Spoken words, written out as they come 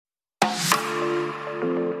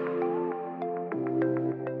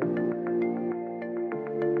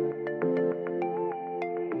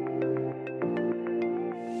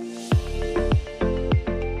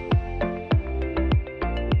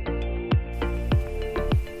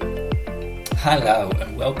Hello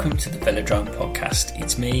and welcome to the Velodrome podcast.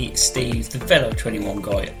 It's me, Steve, the Velo 21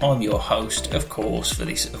 guy. I'm your host, of course, for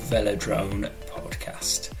this Velodrome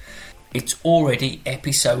podcast. It's already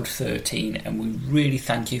episode 13 and we really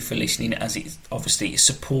thank you for listening, as it obviously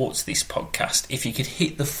supports this podcast. If you could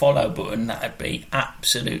hit the follow button, that'd be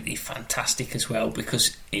absolutely fantastic as well,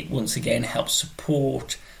 because it once again helps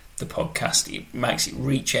support the podcast. It makes it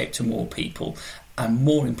reach out to more people, and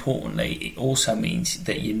more importantly, it also means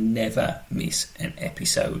that you never miss an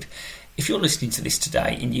episode. If you're listening to this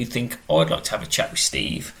today and you think, I'd like to have a chat with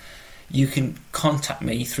Steve, you can contact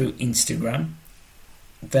me through Instagram,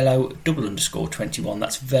 Velo_21.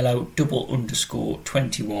 That's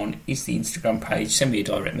Velo_21 is the Instagram page. Send me a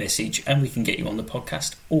direct message and we can get you on the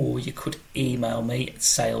podcast. Or you could email me at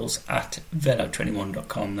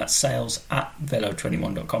sales@velo21.com. That's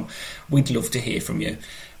sales@velo21.com. We'd love to hear from you.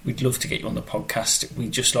 We'd love to get you on the podcast. We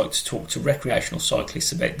just like to talk to recreational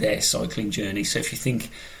cyclists about their cycling journey. So if you think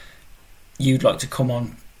you'd like to come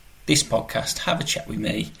on this podcast, have a chat with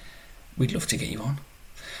me, we'd love to get you on.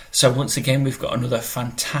 So once again, we've got another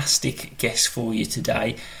fantastic guest for you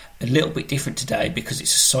today. A little bit different today because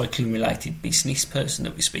it's a cycling related business person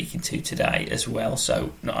that we're speaking to today as well.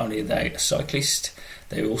 So not only are they a cyclist,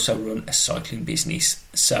 they also run a cycling business.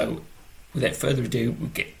 So without further ado, we'll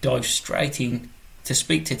dive straight in to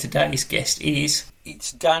speak to today's guest. It's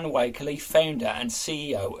Dan Wakerley, founder and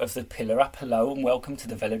CEO of the Pillar App. Hello and welcome to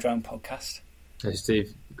the Velodrome podcast. Hey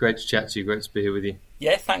Steve, great to chat to you, great to be here with you.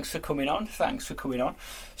 Yeah, thanks for coming on.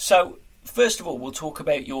 So, first of all, we'll talk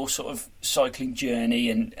about your sort of cycling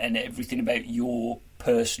journey and everything about your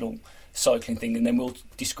personal cycling thing, and then we'll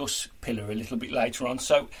discuss Pillar a little bit later on.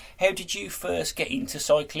 So, how did you first get into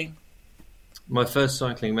cycling? My first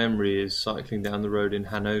cycling memory is cycling down the road in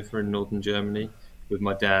Hanover in northern Germany with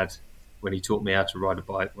my dad when he taught me how to ride a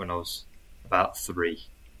bike when I was about 3.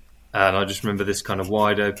 And I just remember this kind of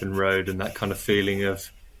wide open road and that kind of feeling of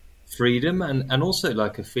freedom and also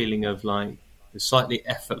like a feeling of like slightly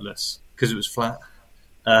effortless because it was flat,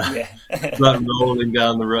 like rolling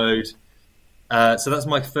down the road. So that's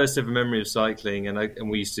my first ever memory of cycling, and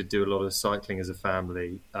we used to do a lot of cycling as a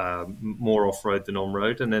family, more off-road than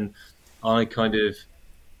on-road. And then I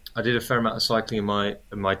did a fair amount of cycling in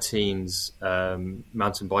my teens,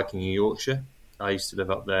 mountain biking in Yorkshire. I used to live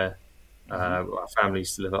up there. Our family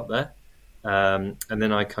used to live up there. And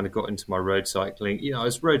then I kind of got into my road cycling. I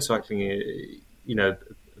was road cycling, a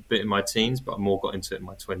bit in my teens, but I more got into it in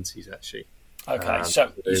my 20s, actually. Okay,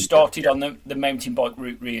 so you started on the mountain bike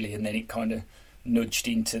route, really, and then it kind of nudged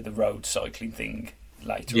into the road cycling thing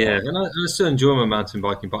later on. Yeah, and I still enjoy my mountain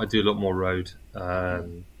biking, but I do a lot more road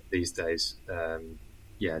these days.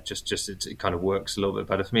 It kind of works a little bit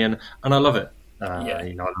better for me, and I love it.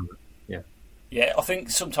 I love it. Yeah, I think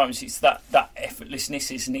sometimes it's that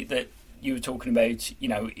effortlessness, isn't it, that you were talking about.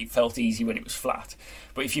 It felt easy when it was flat,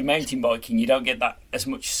 but if you're mountain biking, you don't get that as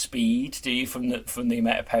much speed, do you, from the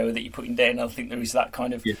amount of power that you're putting down. I think there is that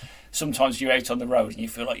kind of. Yeah. Sometimes you're out on the road and you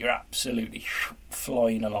feel like you're absolutely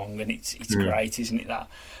flying along, and it's great, isn't it? That.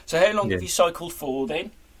 So how long have you cycled for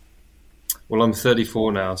then? Well, I'm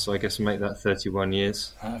 34 now, so I guess I make that 31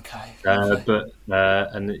 years. Okay. But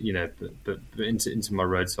into my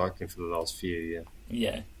road cycling for the last few,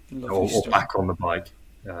 or back on the bike,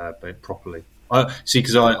 but properly.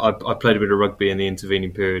 Because I played a bit of rugby in the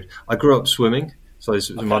intervening period. I grew up swimming, so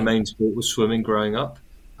my main sport was swimming growing up,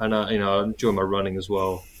 and I enjoy my running as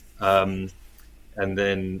well. And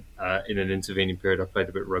then in an intervening period, I played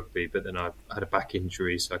a bit of rugby, but then I had a back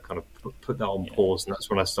injury, so I kind of put that on pause, and that's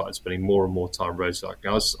when I started spending more and more time road cycling.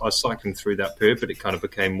 I was cycling through that period, but it kind of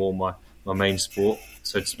became more my main sport,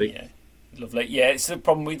 so to speak. Yeah, lovely. Yeah, it's the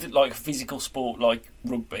problem with like physical sport like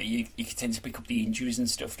rugby. You can tend to pick up the injuries and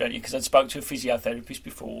stuff, don't you? Because I'd spoke to a physiotherapist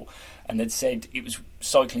before, and they'd said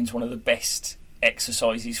cycling's one of the best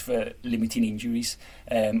exercises for limiting injuries,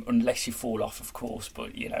 unless you fall off, of course,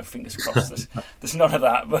 but fingers crossed there's none of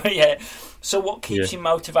that. But so what keeps you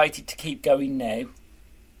motivated to keep going now?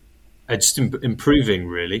 Just improving,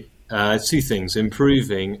 really. 2 things: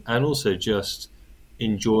 improving and also just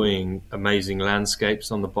enjoying amazing landscapes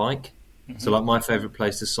on the bike. So like my favorite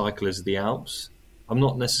place to cycle is the Alps. I'm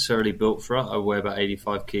not necessarily built for it. I weigh about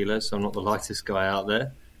 85 kilos, so I'm not the lightest guy out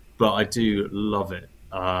there, but I do love it.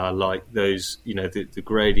 Like those, the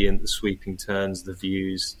gradient, the sweeping turns, the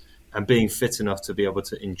views, and being fit enough to be able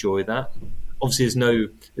to enjoy that. Obviously,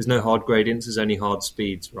 there's no hard gradients, there's only hard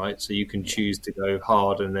speeds, right? So you can choose to go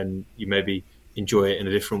hard and then you maybe enjoy it in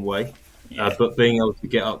a different way. But being able to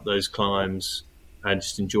get up those climbs and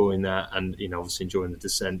just enjoying that, and obviously enjoying the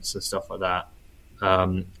descents and stuff like that,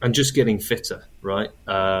 and just getting fitter, right?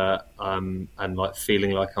 and like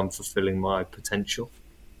feeling like I'm fulfilling my potential,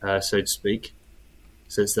 so to speak.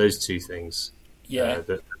 So it's those two things Yeah,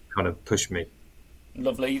 that kind of push me.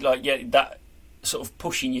 lovely. Like, yeah, that sort of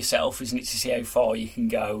pushing yourself, isn't it, to see how far you can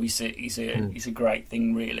go is a great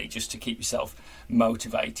thing, really, just to keep yourself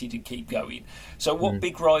motivated and keep going. So, what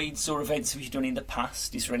big rides or events have you done in the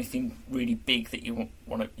past? Is there anything really big that you're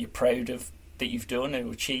proud of that you've done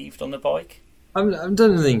or achieved on the bike? I've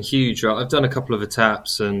done anything huge, right? I've done a couple of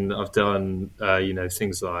etaps, and I've done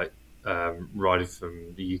things like riding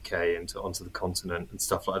from the UK onto the continent and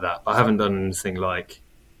stuff like that. But I haven't done anything like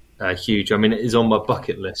huge. I mean, it is on my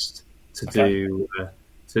bucket list to do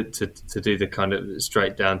to do the kind of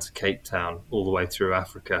straight down to Cape Town all the way through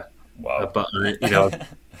Africa. Wow. But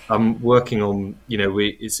I'm working on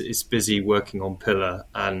it's busy working on Pillar,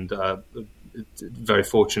 and very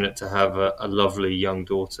fortunate to have a lovely young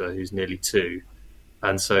daughter who's nearly 2,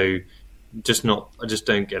 and so I just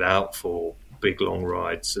don't get out for big long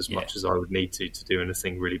rides as much as I would need to do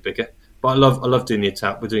anything really bigger. But I love doing the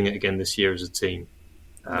etap. We're doing it again this year as a team,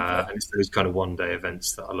 and it's those kind of one day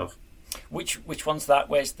events that I love. Which one's that?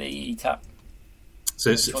 Where's the tap? So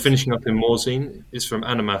it's finishing up in Morzine. It's from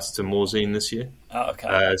Annemasse to Morzine this year. Oh,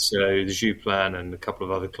 okay. So the Joux Plan and a couple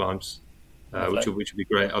of other climbs, which will be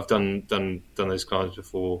great. I've done those climbs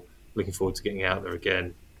before. Looking forward to getting out there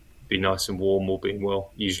again. Be nice and warm, all being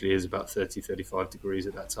well. Usually is about 30-35 degrees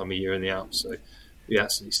at that time of year in the Alps. So it'll be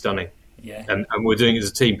absolutely stunning. Yeah. And we're doing it as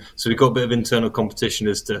a team. So we've got a bit of internal competition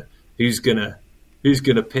as to who's gonna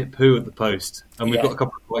pip who at the post. And we've got a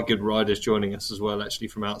couple of quite good riders joining us as well, actually,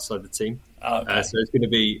 from outside the team. Oh, okay. So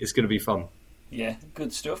it's gonna be fun. Yeah,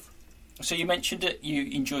 good stuff. So you mentioned that you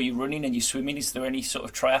enjoy your running and your swimming. Is there any sort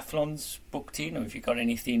of triathlons booked in, or have you got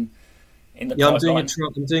anything in the pipeline?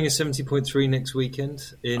 I'm doing a 70.3 next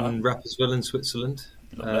weekend in Rapperswil in Switzerland.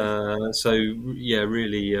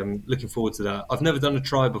 Really looking forward to that. I've never done a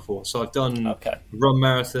tri before, so I've done run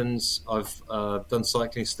marathons, I've done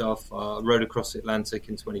cycling stuff. I rode across the Atlantic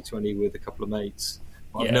in 2020 with a couple of mates.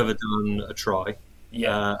 I've never done a tri,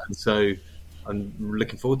 and so I'm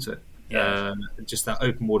looking forward to it. Just that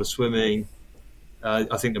open water swimming.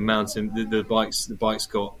 I think the mountain, the bike's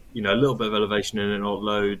got a little bit of elevation in it, not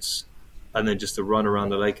loads, and then just a run around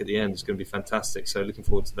the lake at the end is going to be fantastic. So looking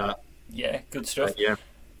forward to that. Yeah, good stuff.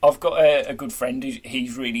 I've got a good friend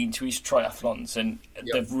he's really into his triathlons, and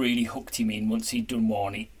they've really hooked him in. Once he'd done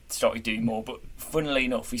one, he started doing more. But funnily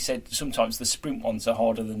enough, he said sometimes the sprint ones are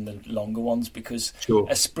harder than the longer ones, because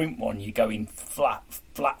a sprint one you go in flat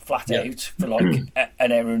out for like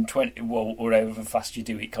an hour and 20, or however fast you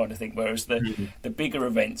do it, kind of thing. Whereas the bigger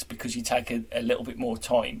events, because you take a little bit more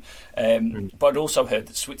time. But I'd also heard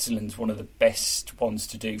that Switzerland's one of the best ones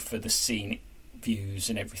to do for the scenic views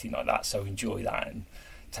and everything like that. So enjoy that and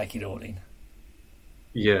take it all in.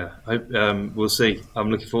 Yeah, we'll see. I'm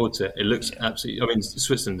looking forward to it. It looks absolutely. I mean,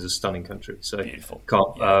 Switzerland is a stunning country. So beautiful.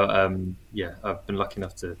 I've been lucky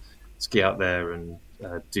enough to ski out there and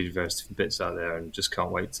do various different bits out there, and just can't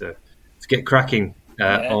wait to get cracking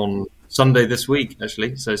on Sunday this week.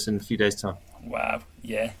 Actually, so it's in a few days' time. Wow.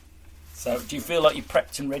 Yeah. So, do you feel like you're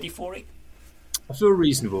prepped and ready for it? I feel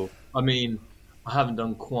reasonable. I mean, I haven't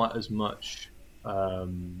done quite as much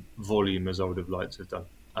volume as I would have liked to have done,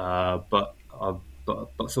 but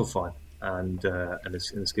I feel fine, and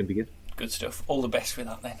it's going to be good. Good stuff. All the best with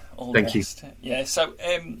that then. Thank you. Yeah. So,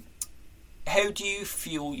 how do you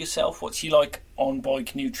fuel yourself? What's your like on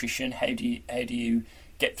bike nutrition? How do you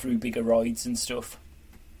get through bigger rides and stuff?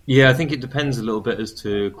 Yeah, I think it depends a little bit as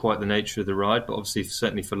to quite the nature of the ride, but obviously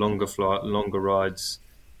certainly for longer rides,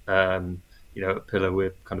 at Pillar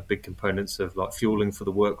we're kind of big components of like fueling for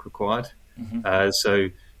the work required.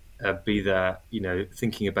 Be that,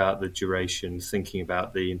 thinking about the duration, thinking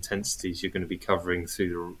about the intensities you're going to be covering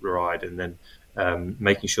through the ride, and then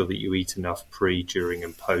making sure that you eat enough pre, during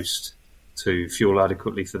and post to fuel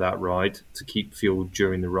adequately for that ride, to keep fuel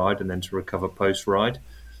during the ride, and then to recover post-ride.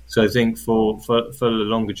 So I think for the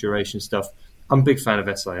longer duration stuff, I'm a big fan of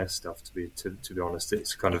SIS stuff, to be honest.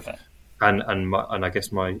 It's kind of and I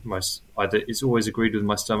guess my either it's always agreed with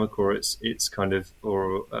my stomach, or it's kind of,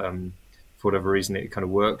 or for whatever reason it kind of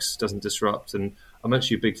works, doesn't disrupt. And I'm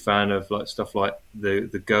actually a big fan of like stuff like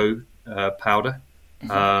the Go powder.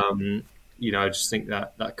 I just think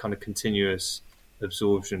that kind of continuous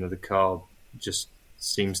absorption of the carb just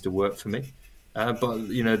seems to work for me. But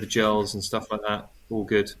the gels and stuff like that, all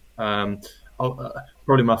good.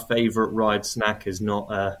 Probably my favourite ride snack is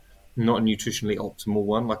not a nutritionally optimal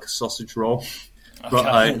one, like a sausage roll.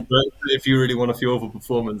 But if you really want to fuel for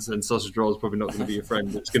performance, then sausage roll is probably not going to be your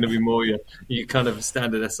friend. It's going to be more your kind of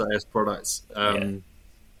standard SIS products.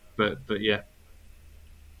 But yeah.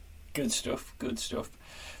 Good stuff. Good stuff.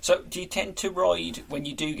 So, do you tend to ride when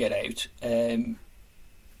you do get out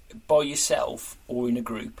by yourself or in a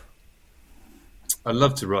group? I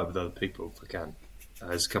love to ride with other people if I can.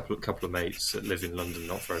 There's a couple of mates that live in London,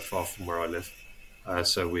 not very far from where I live.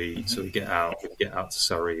 So we get out to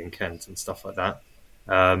Surrey and Kent and stuff like that.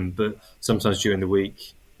 But sometimes during the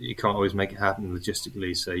week you can't always make it happen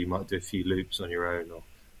logistically, so you might do a few loops on your own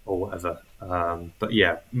or whatever. But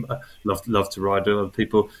yeah, love to ride with other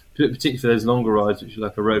people, particularly for those longer rides, which are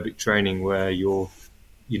like aerobic training, where you're,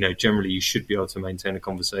 generally you should be able to maintain a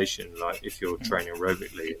conversation, like if you're training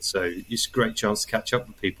aerobically. And so it's a great chance to catch up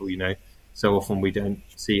with people. So often we don't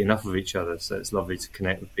see enough of each other, so it's lovely to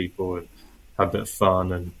connect with people and have a bit of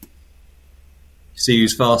fun and see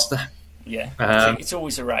who's faster. Yeah, it's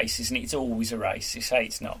always a race, isn't it? It's always a race. You say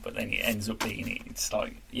it's not, but then it ends up being it. It's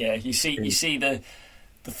like, yeah, you see the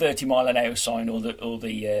 30 mile an hour sign or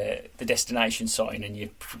the destination sign, and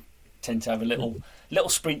you tend to have a little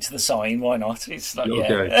sprint to the sign. Why not? It's like,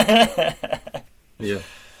 yeah. Yeah.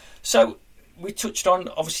 So we touched on,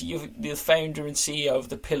 obviously, you're the founder and CEO of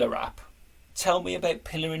the Pillar app. Tell me about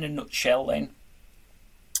Pillar in a nutshell, then.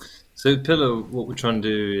 So Pillar, what we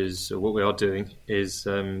are doing is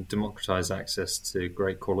democratize access to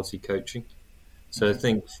great quality coaching. So I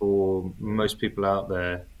think for most people out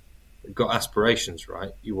there, they've got aspirations,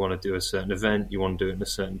 right? You want to do a certain event, you want to do it in a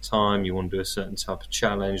certain time, you want to do a certain type of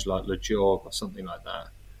challenge like Le Jog or something like that.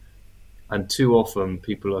 And too often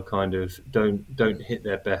people are kind of don't hit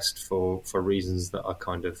their best for reasons that are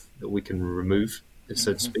kind of that we can remove,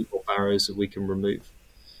 so to speak, or barriers that we can remove.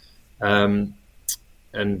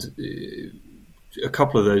 And a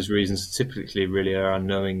couple of those reasons typically really are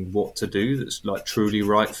knowing what to do that's like truly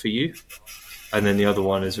right for you. And then the other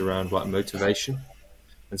one is around like motivation.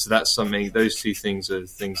 And so that's something, those two things are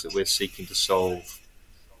things that we're seeking to solve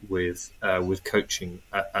with coaching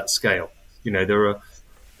at scale. There are,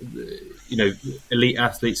 elite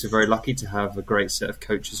athletes are very lucky to have a great set of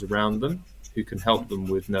coaches around them who can help them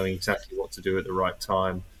with knowing exactly what to do at the right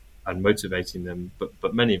time and motivating them,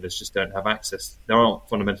 but many of us just don't have access. There aren't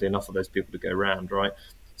fundamentally enough of those people to go around, right?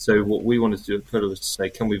 So what we wanted to do at Pillar was to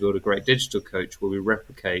say, can we build a great digital coach where we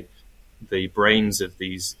replicate the brains of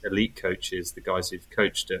these elite coaches, the guys who've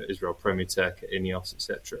coached at Israel Premier Tech, at Ineos,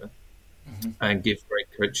 etc., and give great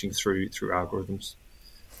coaching through algorithms.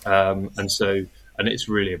 And it's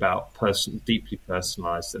really about deeply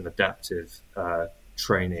personalized and adaptive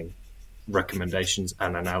training, recommendations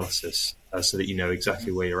and analysis, so that you know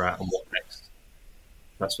exactly where you're at and what next.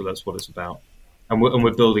 That's what it's about, and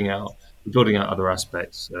we're building out other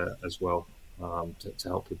aspects as well to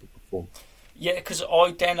help people perform. Yeah, because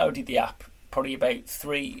I downloaded the app probably about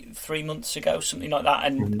three months ago, something like that,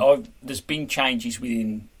 and there's been changes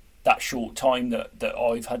within that short time that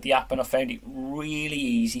I've had the app, and I found it really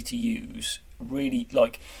easy to use, really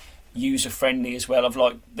like user friendly as well. I've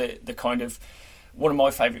liked the kind of, one of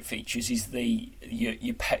my favourite features is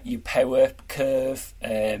your power curve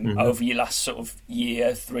over your last sort of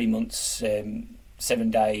year, 3 months,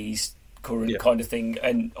 7 days, current kind of thing.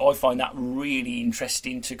 And I find that really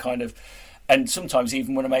interesting to kind of, and sometimes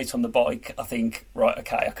even when I'm out on the bike, I think, right,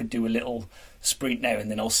 okay, I could do a little sprint now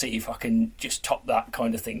and then I'll see if I can just top that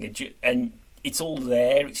kind of thing. And it's all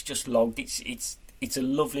there, it's just logged. It's a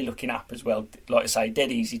lovely looking app as well. Like I say,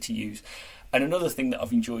 dead easy to use. And another thing that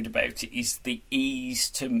I've enjoyed about it is the ease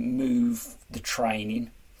to move the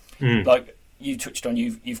training. Like you touched on,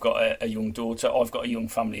 you've got a young daughter. I've got a young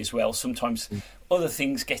family as well. Sometimes other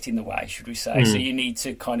things get in the way, should we say. So you need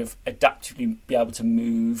to kind of adaptively be able to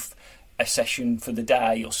move a session for the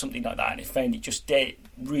day or something like that. And I found it just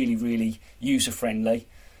really, really user-friendly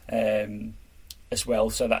as well.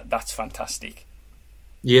 So that's fantastic.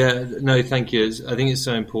 Yeah, no, thank you. I think it's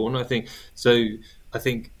so important. I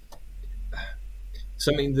think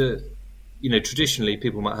something that, traditionally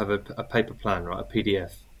people might have a paper plan, right? A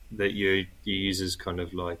PDF that you use as kind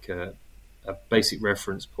of like a basic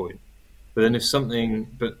reference point. But then if something,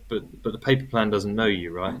 but the paper plan doesn't know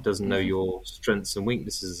you, right? It doesn't know your strengths and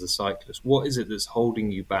weaknesses as a cyclist. What is it that's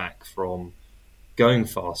holding you back from going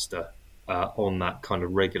faster on that kind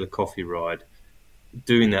of regular coffee ride,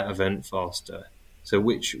 doing that event faster? So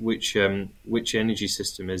which energy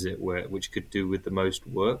system is it which could do with the most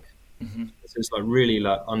work? So it's like really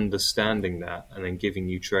like understanding that and then giving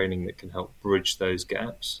you training that can help bridge those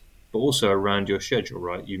gaps, but also around your schedule,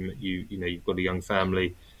 right? You've got a young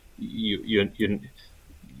family.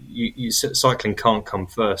 Cycling can't come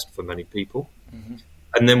first for many people,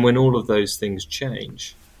 and then when all of those things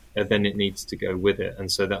change, then it needs to go with it.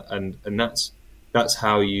 And so that's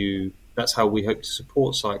how we hope to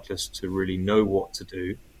support cyclists to really know what to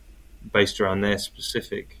do based around their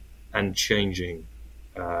specific and changing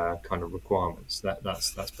kind of requirements.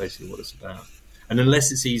 That's basically what it's about. And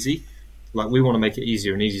unless it's easy, like we want to make it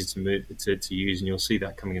easier and easier to move to use, and you'll see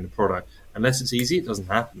that coming in the product. Unless it's easy, it doesn't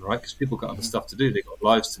happen, right? Because people got other stuff to do. They've got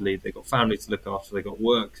lives to lead. They've got family to look after. They've got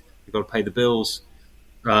work. They've got to pay the bills.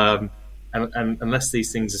 And unless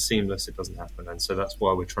these things are seamless, it doesn't happen. And so that's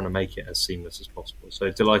why we're trying to make it as seamless as possible. So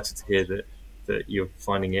delighted to hear that you're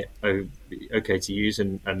finding it okay to use,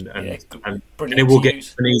 and it will get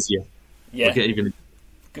even easier. Yeah, it'll get even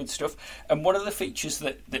good stuff. And one of the features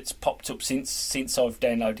that's popped up since I've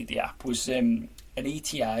downloaded the app was an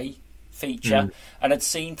ETA feature, and I'd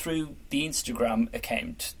seen through the Instagram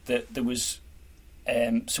account that there was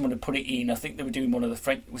someone had put it in. I think they were doing one of the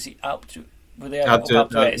French. Was it Alpe? Were they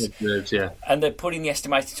Alpe? Yeah. And they're putting the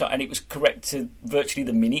estimated time, and it was correct to virtually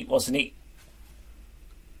the minute, wasn't it?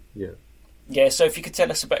 Yeah. Yeah. So if you could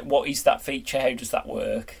tell us about what is that feature, how does that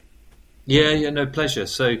work? Yeah. No, pleasure.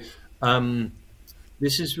 So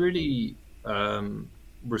this is really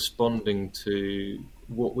responding to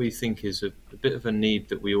what we think is a bit of a need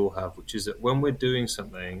that we all have, which is that when we're doing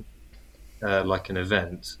something like an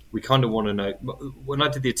event, we kind of want to know. When I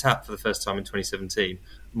did the Etap for the first time in 2017,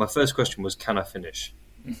 my first question was, "Can I finish?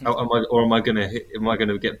 Am I going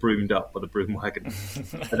to get broomed up by the broom wagon?"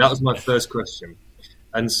 And that was my first question.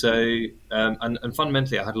 And so, and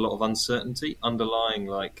fundamentally, I had a lot of uncertainty underlying,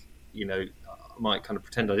 like, you know, I might kind of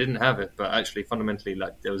pretend I didn't have it, but actually, fundamentally,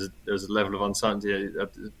 like there was a level of uncertainty.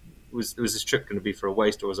 Was this trip going to be for a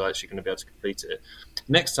waste, or was I actually going to be able to complete it?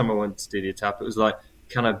 Next time I went to do the Etap, it was like,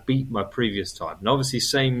 can I beat my previous time? And obviously,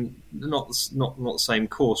 not the same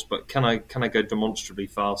course, but can I go demonstrably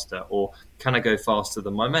faster, or can I go faster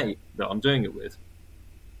than my mate that I'm doing it with?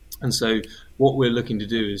 And so, what we're looking to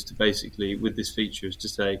do is to basically, with this feature, is to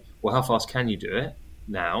say, well, how fast can you do it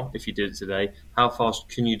now? If you did it today, how fast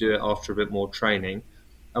can you do it after a bit more training?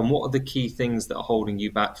 And what are the key things that are holding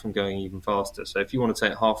you back from going even faster? So, if you want to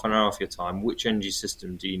take half an hour off your time, which energy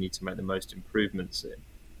system do you need to make the most improvements in?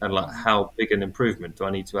 And like, how big an improvement? Do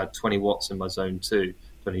I need to add 20 watts in my zone 2? Do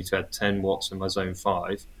I need to add 10 watts in my zone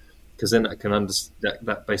 5? Because then I can understand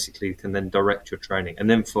that basically can then direct your training, and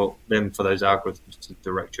then for those algorithms to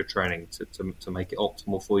direct your training to make it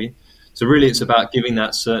optimal for you. So really, it's about giving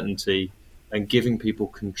that certainty and giving people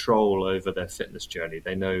control over their fitness journey.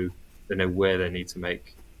 They know where they need to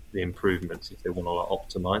make the improvements if they want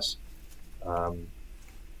to optimize.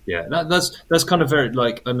 Yeah, that's kind of very,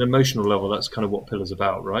 like, an emotional level. That's kind of what Pillar's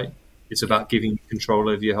about, right? It's about giving you control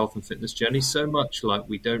over your health and fitness journey. So much like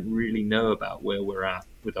we don't really know about where we're at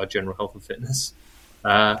with our general health and fitness,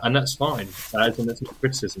 and that's fine. And that's not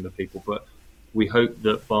criticism of people, but we hope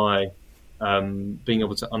that by being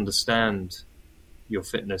able to understand your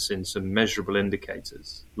fitness in some measurable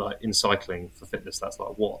indicators, like in cycling for fitness, that's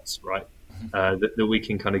like watts, right? That we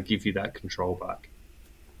can kind of give you that control back.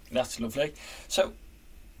 That's lovely. So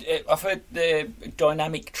I've heard the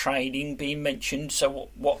dynamic training being mentioned. So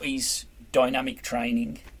what is dynamic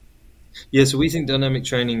training? Yeah, so we think dynamic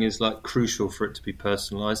training is like crucial for it to be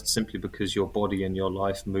personalized, simply because your body and your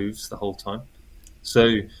life moves the whole time.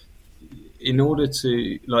 So in order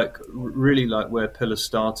to, like, really, like, where Pillar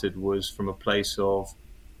started was from a place of,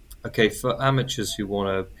 okay, for amateurs who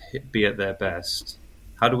want to be at their best,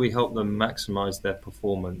 how do we help them maximize their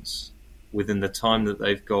performance within the time that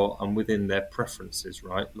they've got and within their preferences,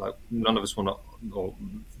 right? Like, none of us want to, or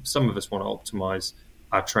some of us want to optimize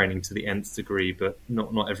our training to the nth degree, but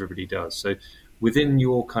not everybody does. So within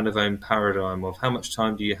your kind of own paradigm of how much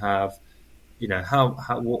time do you have, you know,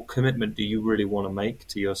 what commitment do you really want to make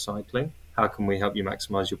to your cycling? How can we help you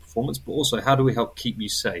maximize your performance? But also, how do we help keep you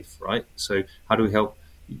safe, right? So how do we help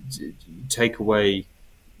take away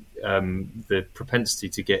the propensity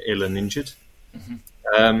to get ill and injured?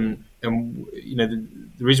 And, you know,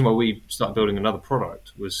 the reason why we started building another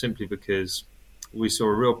product was simply because we saw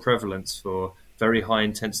a real prevalence for very high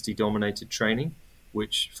intensity dominated training,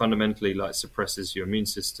 which fundamentally, like, suppresses your immune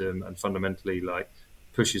system and fundamentally, like,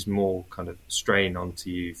 pushes more kind of strain onto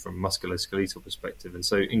you from musculoskeletal perspective, and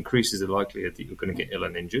so increases the likelihood that you're going to get ill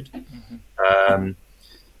and injured.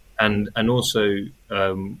 And also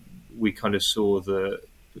we kind of saw the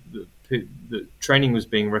training was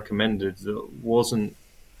being recommended that wasn't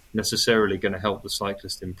necessarily going to help the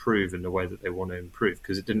cyclist improve in the way that they want to improve,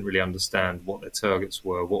 because it didn't really understand what their targets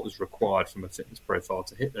were, what was required from a fitness profile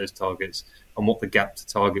to hit those targets, and what the gap to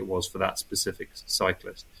target was for that specific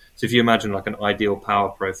cyclist. So if you imagine like an ideal power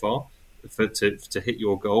profile to hit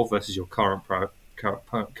your goal versus your current power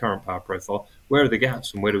profile, where are the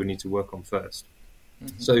gaps and where do we need to work on first?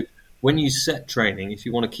 So when you set training, if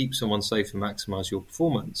you want to keep someone safe and maximize your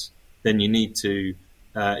performance, then you need to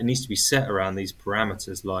it needs to be set around these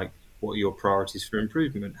parameters, like What are your priorities for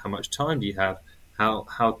improvement? How much time do you have? How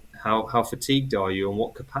fatigued are you, and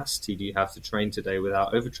what capacity do you have to train today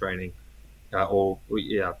without overtraining,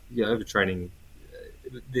 overtraining,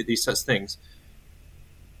 these such things.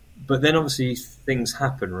 But then obviously things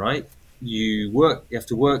happen, right? You have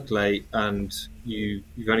to work late, and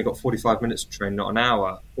you've only got 45 minutes to train, not an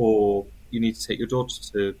hour, or you need to take your daughter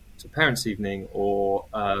to parents' evening, or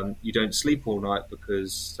you don't sleep all night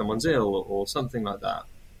because someone's ill or something like that.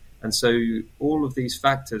 And so all of these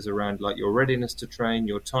factors around like your readiness to train,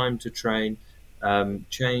 your time to train,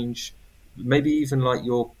 change, maybe even like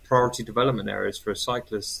your priority development areas for a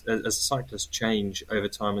cyclist, as a cyclist, change over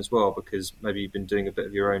time as well, because maybe you've been doing a bit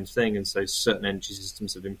of your own thing, and so certain energy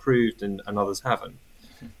systems have improved and others haven't.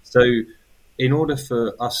 So in order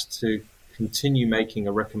for us to continue making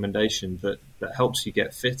a recommendation that helps you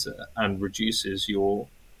get fitter and reduces your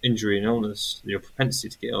injury and illness, your propensity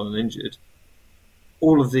to get ill and injured,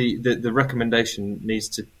 all of the recommendation needs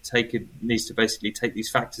to basically take these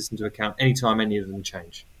factors into account anytime any of them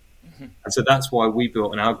change. Mm-hmm. And so that's why we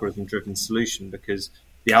built an algorithm-driven solution, because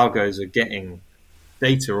the algos are getting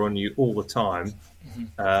data on you all the time,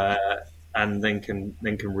 and then can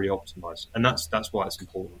re-optimize. And that's why it's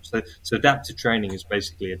important. So adaptive training is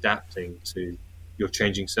basically adapting to your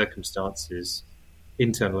changing circumstances,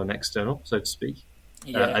 internal and external, so to speak.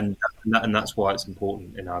 Yeah. And that's why it's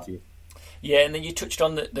important in our view. Yeah, and then you touched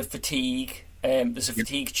on the fatigue. There's a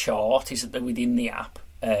fatigue chart, isn't there, within the app,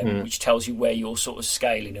 which tells you where you're sort of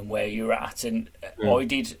scaling and where you're at. And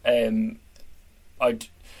I'd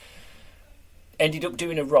ended up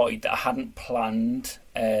doing a ride that I hadn't planned,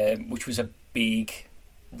 which was a big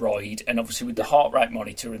ride, and obviously with the heart rate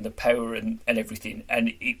monitor and the power and everything,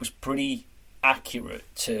 and it was pretty accurate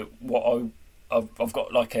to what I've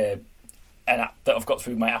got, like an app that I've got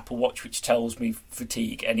through my Apple Watch which tells me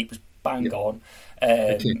fatigue, and it was bang on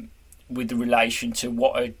with the relation to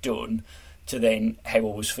what I'd done to then how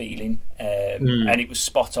I was feeling, and it was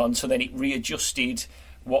spot on. So then it readjusted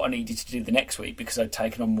what I needed to do the next week, because I'd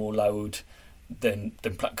taken on more load than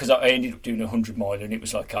because I ended up doing 100 mile, and it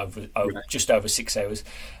was like just over 6 hours,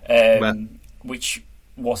 which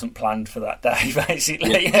wasn't planned for that day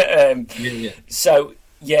basically. So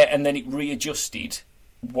and then it readjusted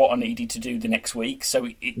what I needed to do the next week, so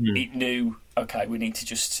it knew, okay, we need to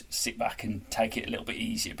just sit back and take it a little bit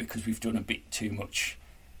easier because we've done a bit too much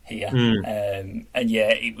here. And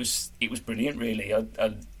it was brilliant, really. I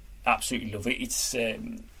absolutely love it. It's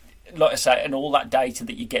like I say, and all that data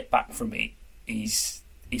that you get back from it is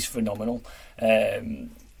phenomenal,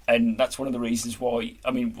 and that's one of the reasons why,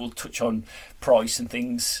 I mean, we'll touch on price and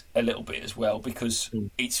things a little bit as well, because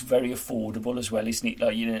it's very affordable as well, isn't it?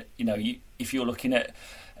 Like, if you're looking at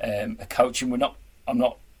a coach, and I'm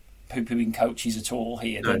not poo-pooing coaches at all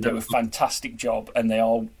here. They do a fantastic job, and they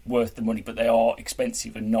are worth the money, but they are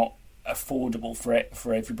expensive and not affordable for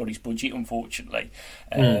everybody's budget, unfortunately.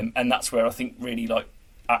 And that's where I think really like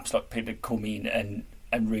apps like Pillar come in and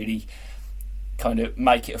really kind of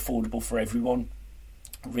make it affordable for everyone,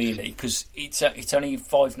 really, because it's only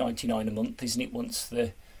 $5.99 a month, isn't it?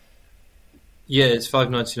 It's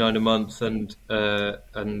 $5.99 a month, and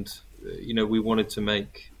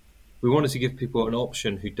we wanted to give people an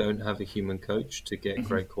option who don't have a human coach to get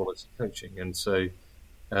great quality coaching, and so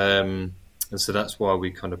that's why we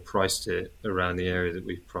kind of priced it around the area that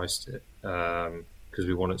we've priced it, because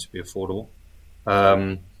we want it to be affordable.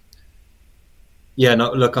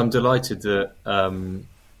 Look, I'm delighted that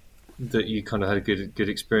you kind of had a good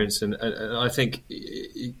experience, and I think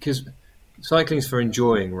because cycling's for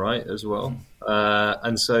enjoying, right, as well.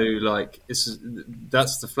 And so like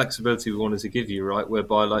that's the flexibility we wanted to give you, right,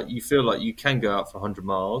 whereby like you feel like you can go out for 100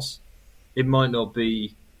 miles. It might not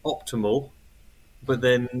be optimal, but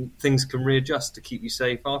then things can readjust to keep you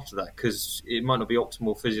safe after that, because it might not be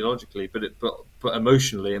optimal physiologically, but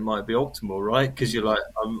emotionally it might be optimal, right? Because you're like,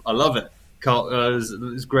 I love it.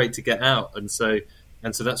 It's great to get out, and so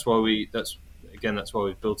that's why we've built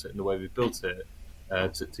it in the way we've built it,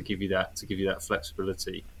 to give you that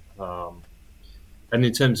flexibility. And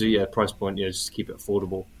in terms of price point, just to keep it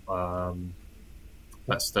affordable.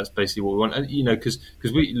 That's basically what we want. And because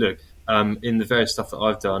we look in the various stuff that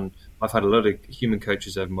I've done, I've had a lot of human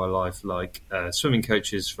coaches over my life, like swimming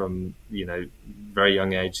coaches from very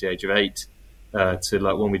young age, the age of 8, to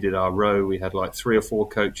like when we did our row, we had like 3 or 4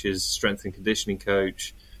 coaches, strength and conditioning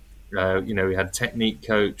coach. We had a technique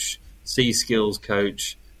coach, sea skills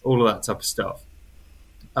coach, all of that type of stuff.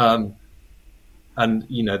 And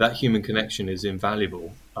that human connection is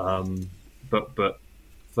invaluable. But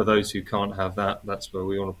for those who can't have that, that's where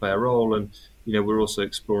we want to play a role. And we're also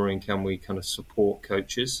exploring, can we kind of support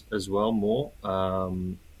coaches as well more,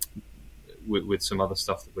 with some other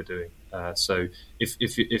stuff that we're doing. So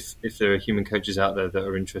if there are human coaches out there that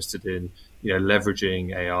are interested in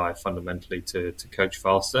leveraging AI fundamentally to coach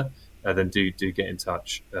faster, then do get in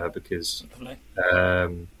touch because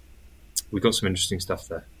we've got some interesting stuff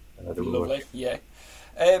there. Lovely, yeah.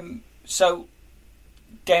 So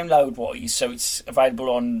download wise, so it's available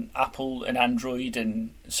on Apple and Android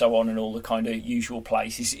and so on, and all the kind of usual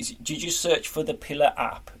places. Do you just search for the Pillar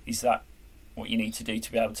app? Is that what you need to do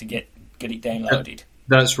to be able to get it downloaded?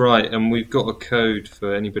 That's right, and we've got a code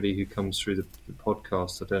for anybody who comes through the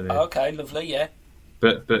podcast. I don't know. Okay, lovely, yeah.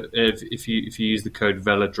 But if you use the code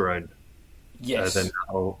Velodrone, yes, then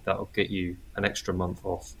that'll get you an extra month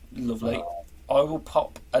off. Lovely. I will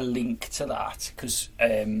pop a link to that because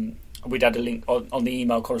we'd had a link on the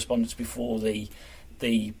email correspondence before we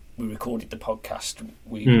recorded the podcast.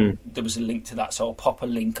 There was a link to that, so I'll pop a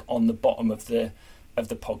link on the bottom of the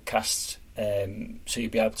podcast, so you'll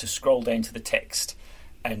be able to scroll down to the text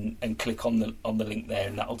and click on the link there,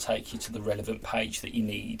 and that'll take you to the relevant page that you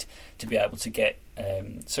need to be able to get.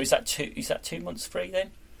 So is that 2 months free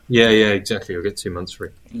then? Yeah, exactly. You'll get 2 months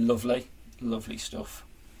free. Lovely stuff.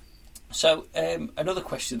 So another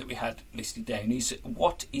question that we had listed down is,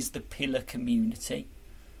 what is the Pillar community?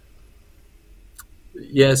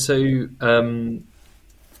 Yeah, so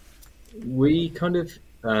we kind of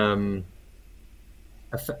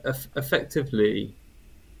effectively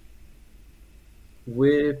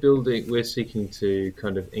we're seeking to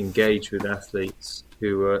kind of engage with athletes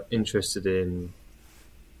who are interested in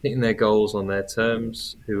hitting their goals on their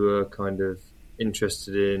terms, who are kind of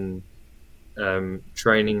interested in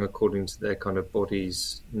training according to their kind of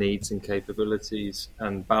body's needs and capabilities,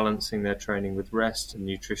 and balancing their training with rest and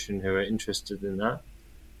nutrition, who are interested in that.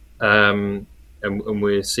 And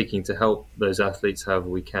we're seeking to help those athletes however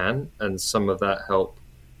we can. And some of that help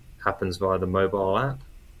happens via the mobile app.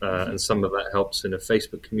 And some of that helps in a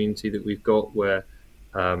Facebook community that we've got where,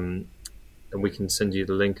 and we can send you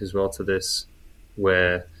the link as well to this,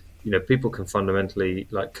 where people can fundamentally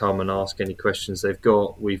come and ask any questions they've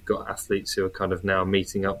got. We've got athletes who are kind of now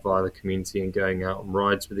meeting up via the community and going out on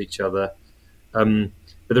rides with each other. But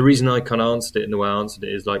the reason I kind of answered it in the way I answered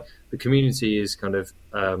it is the community is kind of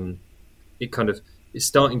it's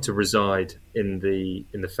starting to reside in the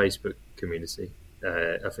Facebook community,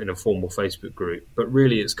 in a formal Facebook group. But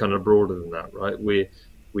really, it's kind of broader than that, right? We're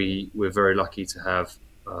very lucky to have.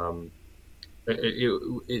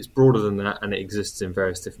 It's broader than that, and it exists in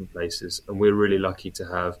various different places. And we're really lucky to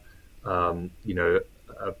have,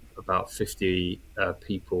 about 50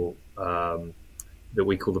 people that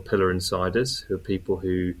we call the Pillar Insiders, who are people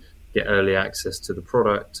who get early access to the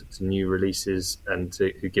product, to new releases, and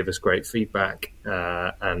who give us great feedback,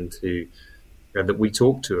 and who that we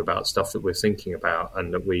talk to about stuff that we're thinking about,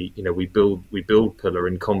 and that we build Pillar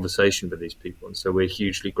in conversation with these people. And so we're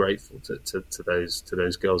hugely grateful to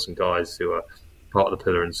those girls and guys who are part of the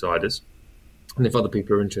Pillar Insiders. And if other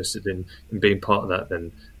people are interested in being part of that,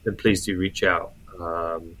 then please do reach out.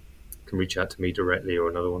 You can reach out to me directly or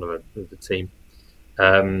another one of the team.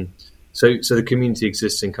 So the community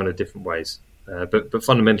exists in kind of different ways, but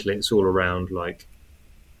fundamentally it's all around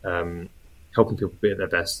helping people be at their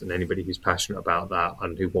best, and anybody who's passionate about that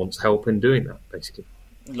and who wants help in doing that, basically.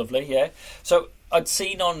 Lovely, yeah. So I'd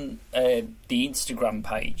seen on the Instagram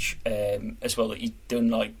page as well that you'd done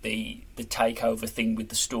the takeover thing with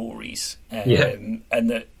the stories, and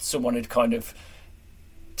that someone had kind of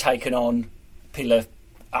taken on Pillar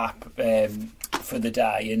app for the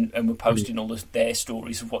day and were posting all their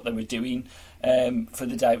stories of what they were doing for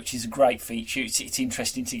the day, which is a great feature. It's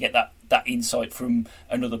interesting to get that insight from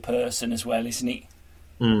another person as well, isn't it?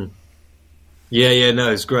 Yeah,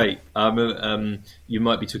 no, it's great. You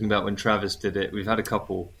might be talking about when Travis did it. We've had a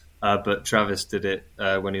couple, but Travis did it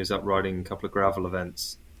when he was up riding a couple of gravel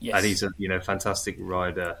events. Yes. And he's a fantastic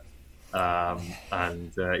rider,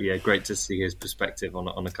 and great to see his perspective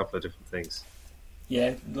on a couple of different things.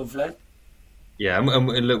 Yeah, lovely. Yeah, and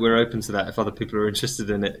look, we're open to that if other people are interested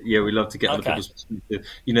in it. Yeah, we love to get other people's perspective.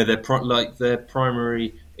 Their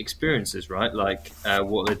primary experiences, right?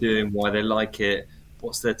 What they're doing, why they like it,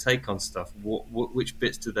 what's their take on stuff, which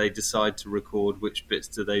bits do they decide to record, which bits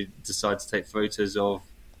do they decide to take photos of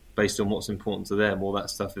based on what's important to them. All that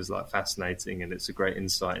stuff is fascinating, and it's a great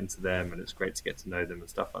insight into them, and it's great to get to know them and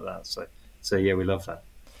stuff like that. So yeah, we love that.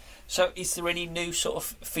 So is there any new sort of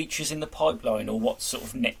features in the pipeline, or what's sort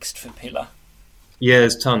of next for Pillar? Yeah,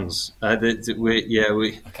 there's tons.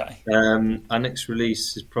 Okay. Our next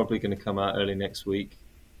release is probably going to come out early next week,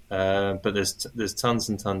 but there's tons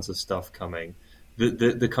and tons of stuff coming.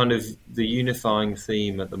 The kind of the unifying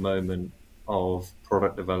theme at the moment of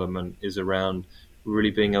product development is around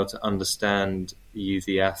really being able to understand you,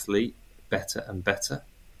 the athlete, better and better,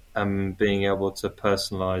 and being able to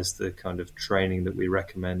personalize the kind of training that we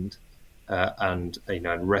recommend, and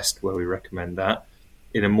rest where we recommend that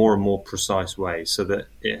in a more and more precise way, so that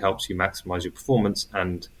it helps you maximize your performance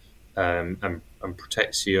and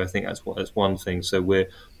protects you. I think that's one thing. So we're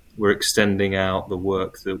extending out the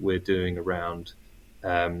work that we're doing around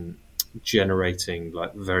generating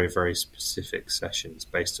like very, very specific sessions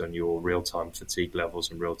based on your real-time fatigue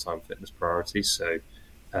levels and real-time fitness priorities. So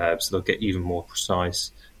they'll get even more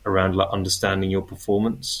precise around like understanding your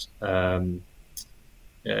performance, and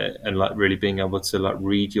like really being able to like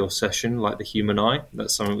read your session like the human eye.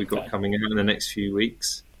 That's something we've got coming out in the next few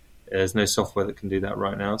weeks. There's no software that can do that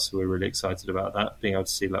right now, so we're really excited about that. Being able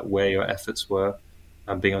to see like where your efforts were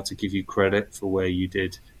and being able to give you credit for where you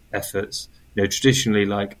did efforts. Traditionally,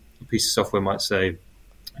 like a piece of software might say,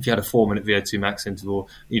 if you had a 4-minute VO2 max interval,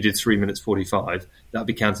 you did 3 minutes 45, that'd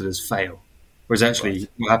be counted as fail. Whereas actually,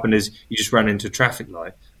 what happened is you just ran into a traffic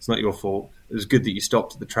light. It's not your fault. It was good that you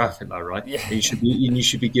stopped at the traffic light, right? Yeah. And you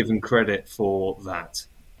should be given credit for that.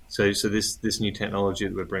 So this new technology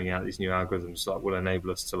that we're bringing out, these new algorithms, like will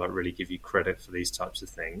enable us to like really give you credit for these types of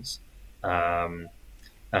things, and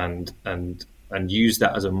use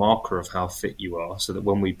that as a marker of how fit you are, so that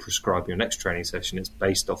when we prescribe your next training session, it's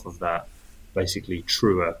based off of that basically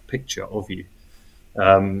truer picture of you.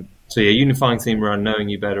 Unifying theme around knowing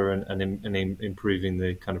you better and improving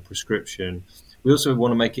the kind of prescription. We also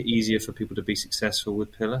want to make it easier for people to be successful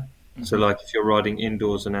with Pillar. Mm-hmm. So like if you're riding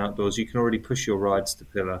indoors and outdoors, you can already push your rides to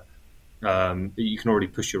Pillar. You can already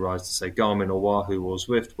push your rides to say Garmin or Wahoo or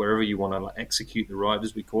Zwift, wherever you want to like execute the ride,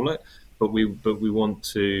 as we call it. But we want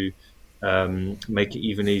to make it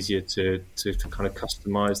even easier to kind of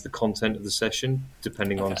customize the content of the session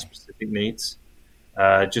depending on specific needs.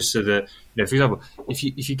 Just so that, for example, if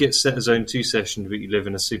you get set a zone 2 session but you live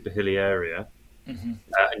in a super hilly area, mm-hmm.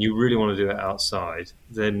 And you really want to do it outside,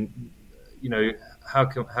 then how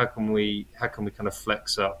can we kind of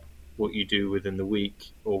flex up what you do within the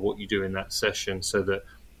week or what you do in that session, so that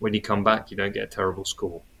when you come back you don't get a terrible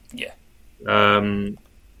score. Yeah.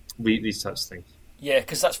 These types of things. Yeah,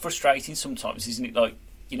 because that's frustrating sometimes, isn't it? Like,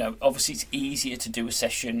 obviously it's easier to do a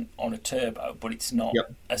session on a turbo, but it's not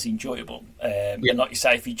as enjoyable. And like you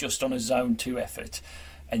say, if you're just on a zone 2 effort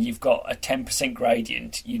and you've got a 10%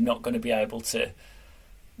 gradient, you're not going to be able to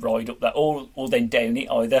ride up that or then down it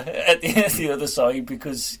either at the other side,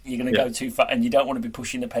 because you're going to go too far, and you don't want to be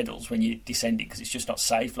pushing the pedals when you're descending, because it's just not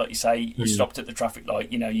safe. Like you say, you stopped at the traffic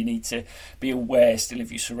light, you need to be aware still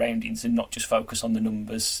of your surroundings and not just focus on the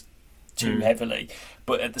numbers too heavily,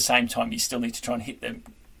 but at the same time you still need to try and hit them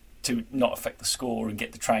to not affect the score and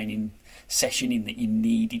get the training session in that you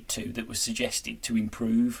needed to, that was suggested to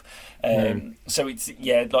improve. So it's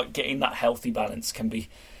like getting that healthy balance can be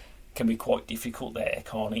quite difficult there,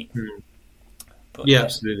 can't it? But,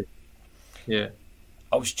 absolutely. Yeah,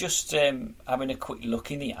 I was just having a quick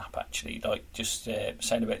look in the app, actually, like just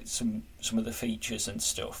saying about some of the features and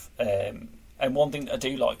stuff. And one thing that I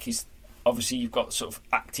do like is, obviously you've got sort of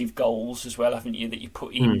active goals as well, haven't you, that you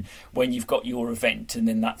put in when you've got your event, and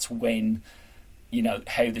then that's when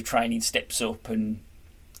how the training steps up and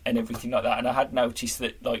everything like that. And I had noticed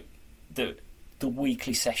that like the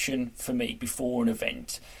weekly session for me before an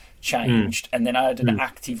event changed, and then I had an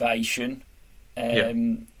activation,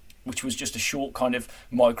 which was just a short kind of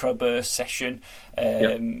microburst session,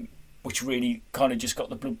 which really kind of just got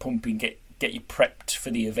the blood pumping, get you prepped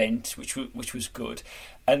for the event, which was good.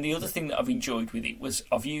 And the other thing that I've enjoyed with it was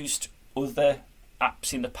I've used other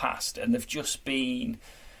apps in the past, and they've just been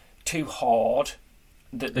too hard.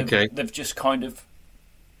 That they've just kind of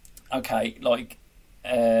like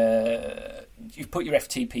you put your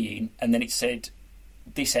FTP in, and then it said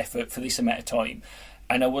this effort for this amount of time,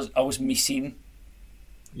 and I was missing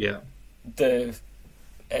the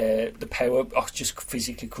power. I just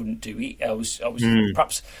physically couldn't do it. I was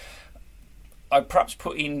perhaps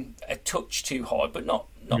put in a touch too hard, but not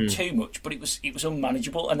too much. But it was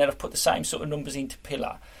unmanageable. And then I've put the same sort of numbers into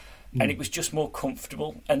Pillar, and it was just more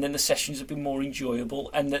comfortable. And then the sessions have been more enjoyable,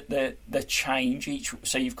 and the change each.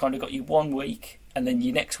 So you've kind of got your 1 week, and then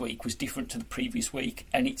your next week was different to the previous week,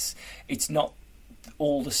 and it's not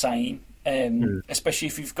all the same. Especially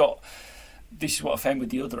if you've got. This is what I found with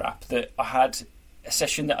the other app, that I had a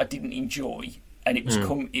session that I didn't enjoy. And it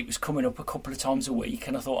was coming up a couple of times a week,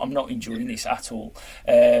 and I thought, I'm not enjoying this at all.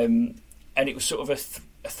 And it was sort of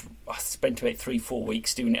I spent about 3-4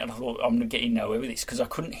 weeks doing it, and I thought, I'm not getting nowhere with this, because I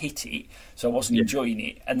couldn't hit it, so I wasn't enjoying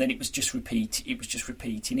it. And then it was just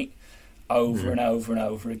repeating it over and over and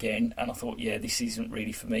over again, and I thought, yeah, this isn't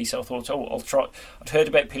really for me. So I thought, I'll try. I'd heard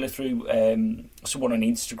about Pillar through someone on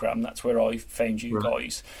Instagram. That's where I found you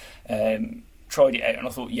guys. Tried it out, and I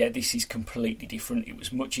thought, yeah, this is completely different. It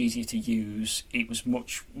was much easier to use. It was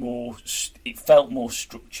much more. It felt more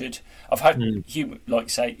structured. I've had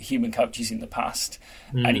human coaches in the past,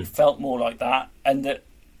 and it felt more like that. And that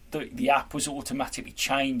the app was automatically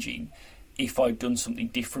changing if I'd done something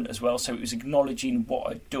different as well. So it was acknowledging what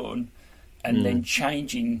I'd done, and then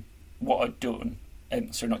changing what I'd done.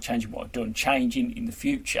 Not changing what I'd done, changing in the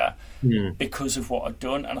future because of what I'd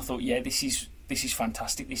done. And I thought, yeah, this is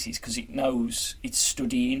fantastic. This is because it knows it's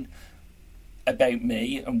studying about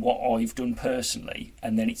me and what I've done personally,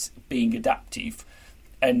 and then it's being adaptive.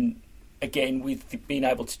 And again, with being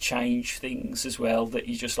able to change things as well, that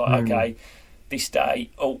you're just like, okay, this day,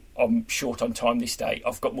 I'm short on time this day,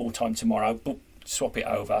 I've got more time tomorrow, but swap it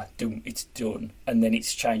over, it's done. And then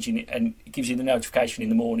it's changing it, and it gives you the notification in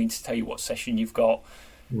the morning to tell you what session you've got.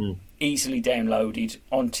 Easily downloaded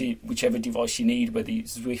onto whichever device you need, whether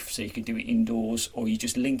it's Zwift, so you can do it indoors, or you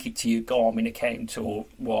just link it to your Garmin account or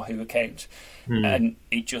Wahoo account, and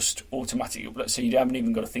it just automatically uploads. So you haven't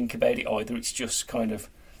even got to think about it either. It's just kind of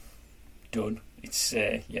done. It's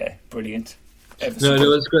brilliant. No,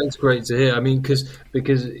 that's great. It's great to hear. I mean,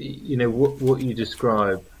 because you know what you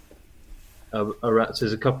describe.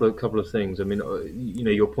 There's a couple of things. I mean, you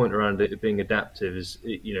know, your point around it being adaptive is,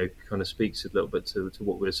 you know, kind of speaks a little bit to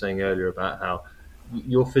what we were saying earlier about how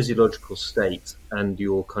your physiological state and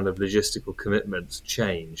your kind of logistical commitments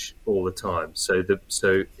change all the time. So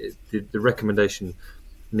the recommendation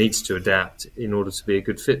needs to adapt in order to be a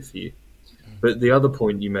good fit for you. But the other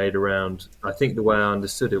point you made around, I think the way I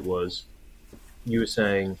understood it was, you were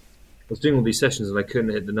saying, I was doing all these sessions and I couldn't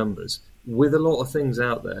hit the numbers. With a lot of things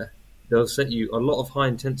out there, they'll set you a lot of high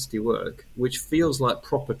intensity work, which feels like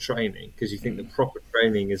proper training, because you think that proper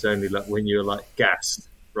training is only like when you're like gassed,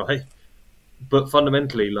 right? But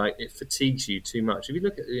fundamentally, like, it fatigues you too much. If you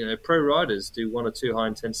look at, you know, pro riders do 1 or 2 high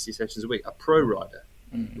intensity sessions a week, a pro rider,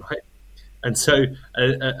 right? And so,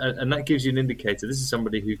 and that gives you an indicator. This is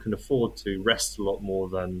somebody who can afford to rest a lot more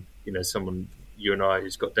than, you know, someone, you and I,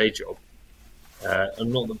 who's got day job.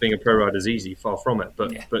 And not that being a pro rider is easy, far from it,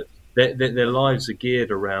 but their lives are geared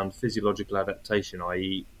around physiological adaptation,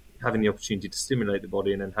 i.e. having the opportunity to stimulate the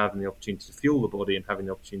body, and then having the opportunity to fuel the body, and having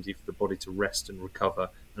the opportunity for the body to rest and recover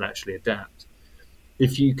and actually adapt.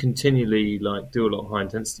 If you continually do a lot of high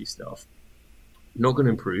intensity stuff, you're not going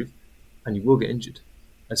to improve, and you will get injured.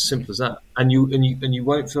 As simple as that. And you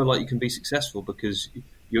won't feel like you can be successful because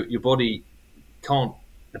your body can't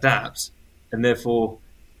adapt, and therefore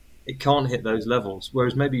it can't hit those levels.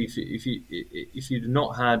 Whereas maybe if you'd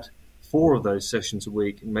not had 4 of those sessions a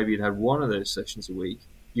week, and maybe you'd had 1 of those sessions a week,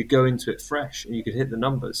 you go into it fresh and you could hit the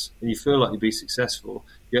numbers and you feel like you'd be successful.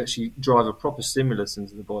 You actually drive a proper stimulus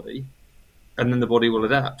into the body, and then the body will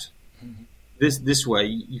adapt. This way,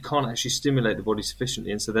 you can't actually stimulate the body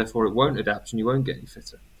sufficiently, and so therefore it won't adapt and you won't get any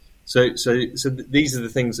fitter. So these are the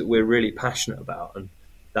things that we're really passionate about, and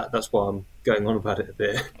that's why I'm going on about it a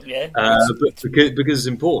bit. Yeah. But because it's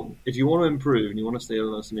important. If you want to improve and you want to stay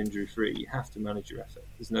illness and injury free, you have to manage your effort.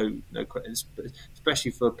 There's no question,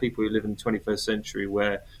 especially for people who live in the 21st century,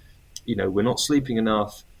 where, you know, we're not sleeping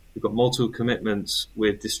enough, we've got multiple commitments,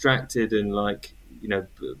 we're distracted, and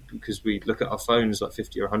because we look at our phones like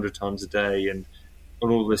 50 or 100 times a day, and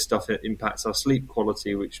all this stuff, it impacts our sleep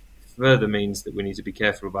quality, which further means that we need to be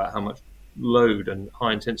careful about how much load and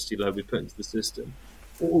high intensity load we put into the system.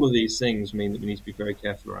 All of these things mean that we need to be very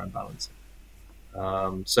careful around balancing.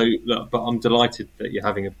 But I'm delighted that you're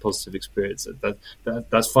having a positive experience.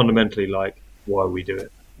 That's fundamentally why we do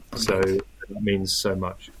it. So that means so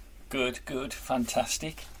much. Good,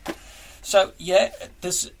 fantastic. So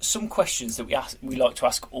there's some questions that we like to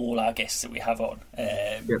ask all our guests that we have on,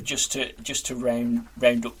 just to round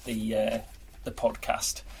up the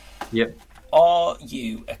podcast. Yep. Are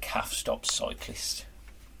you a calf stop cyclist?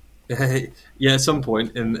 Yeah, at some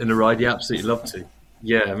point in a ride, you absolutely love to.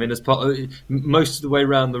 Yeah, I mean, as part of, most of the way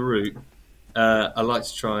around the route, I like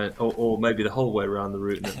to try it, or maybe the whole way around the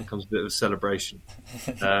route, and it becomes a bit of a celebration.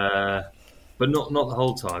 But not the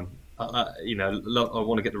whole time. I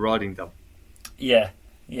want to get the riding done. Yeah,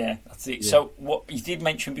 that's it. Yeah. So, what you did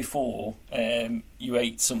mention before, you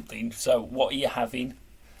ate something. So, what are you having?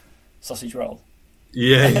 Sausage roll.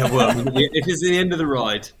 Yeah. Well, if it's the end of the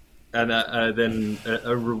ride, and then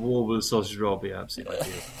a reward with a sausage roll would be absolutely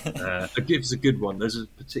ideal. It's a good one. There's a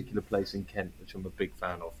particular place in Kent which I'm a big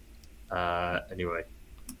fan of. Anyway,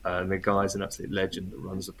 and the guy's an absolute legend that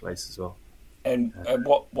runs the place as well. And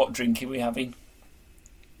what drink are we having?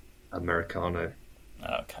 Americano.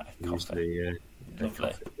 Okay, Usually, lovely.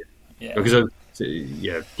 coffee, Yeah, because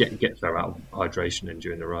get fair amount of hydration in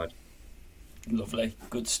during the ride. lovely,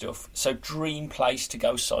 good stuff. So, dream place to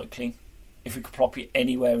go cycling. If we could plop you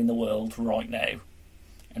anywhere in the world right now,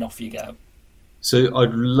 and off you go. So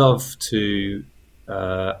I'd love to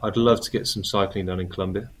get some cycling done in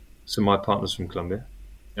Colombia. So my partner's from Colombia,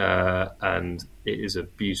 and it is a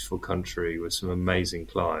beautiful country with some amazing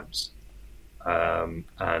climbs,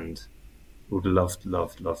 and would love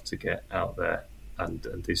to get out there and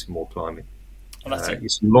do some more climbing. Well, that's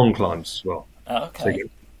it. Some long climbs as well. Okay. So,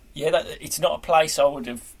 yeah, it's not a place I would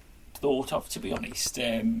have thought of, to be honest.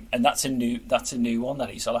 And that's a new one. That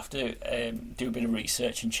is. I'll have to do a bit of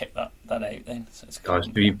research and check that out then. So it's it's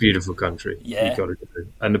a beautiful country. Yeah. You've got to go.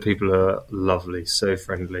 And the people are lovely, so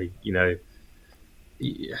friendly.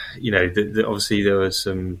 Obviously there was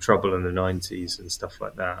some trouble in the 90s and stuff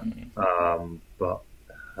like that.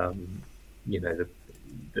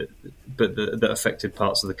 The affected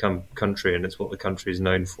parts of the country, and it's what the country is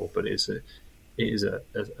known for. But it is a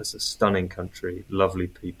stunning country, lovely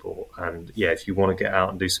people, and if you want to get out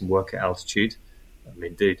and do some work at altitude, I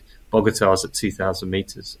mean, dude, Bogota's at 2,000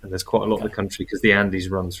 meters, and there's quite a lot of the country because the Andes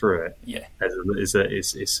run through it. Yeah, it's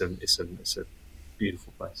a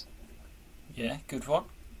beautiful place. Yeah, good one.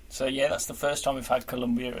 So that's the first time we've had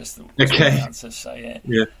Colombia as the answer. So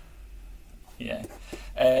yeah.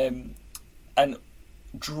 And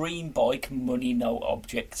dream bike, money, no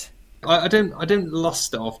object. I don't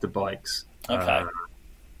lust after bikes. Okay.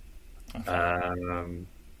 I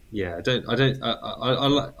don't.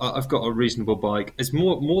 I've got a reasonable bike. It's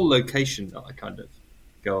more location that I kind of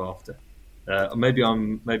go after. Maybe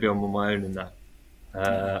I'm on my own in that.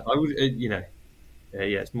 I would,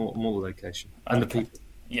 it's more location and the people.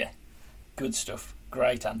 Yeah, good stuff.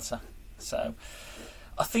 Great answer. So,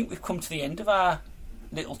 I think we've come to the end of our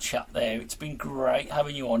little chat there. It's been great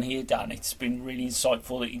having you on here, Dan. It's been really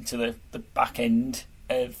insightful into the back end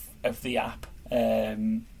of the app,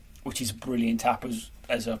 which is a brilliant app,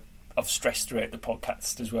 as I've stressed throughout the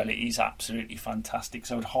podcast as well. It is absolutely fantastic.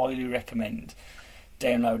 So I would highly recommend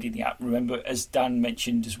downloading the app. Remember, as Dan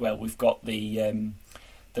mentioned as well, we've got the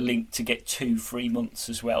link to get 2 free months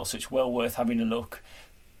as well. So it's well worth having a look,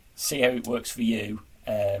 see how it works for you,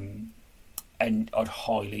 and I'd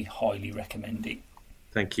highly recommend it.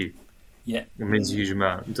 Thank you. Yeah, it means a huge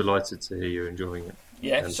amount. I'm delighted to hear you're enjoying it.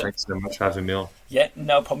 Yeah, and thanks so much for having me on. Yeah,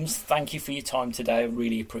 no problems. Thank you for your time today. I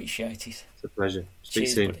really appreciate it. It's a pleasure. Speak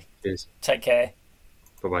soon. Buddy. Cheers. Take care.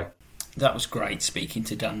 Bye-bye. That was great speaking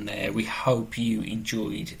to Dan there. We hope you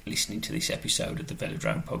enjoyed listening to this episode of the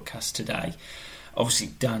Velodrome podcast today. Obviously,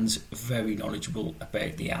 Dan's very knowledgeable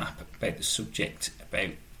about the app, about the subject, about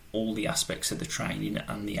all the aspects of the training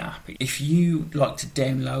and the app. If you like to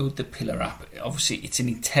download the Pillar app, obviously it's an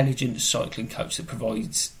intelligent cycling coach that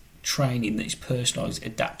provides training that is personalised,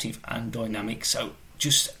 adaptive and dynamic. So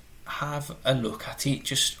just have a look at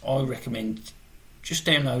it. I recommend just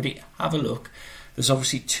download it, have a look. There's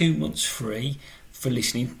obviously 2 months free for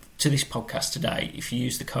listening to this podcast today if you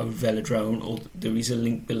use the code Velodrome, or there is a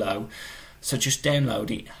link below. So just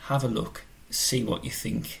download it, have a look, see what you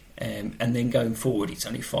think, and then going forward it's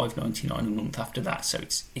only $5.99 a month after that. So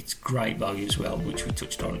it's great value as well, which we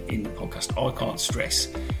touched on in the podcast. I can't stress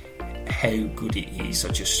how good it is. I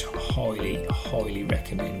just highly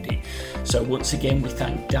recommend it. So once again, we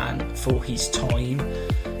thank Dan for his time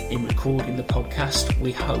in recording the podcast.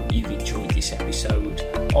 We hope you've enjoyed this episode.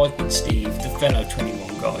 I've been Steve, the fellow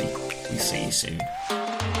 21 guy. We'll see you soon.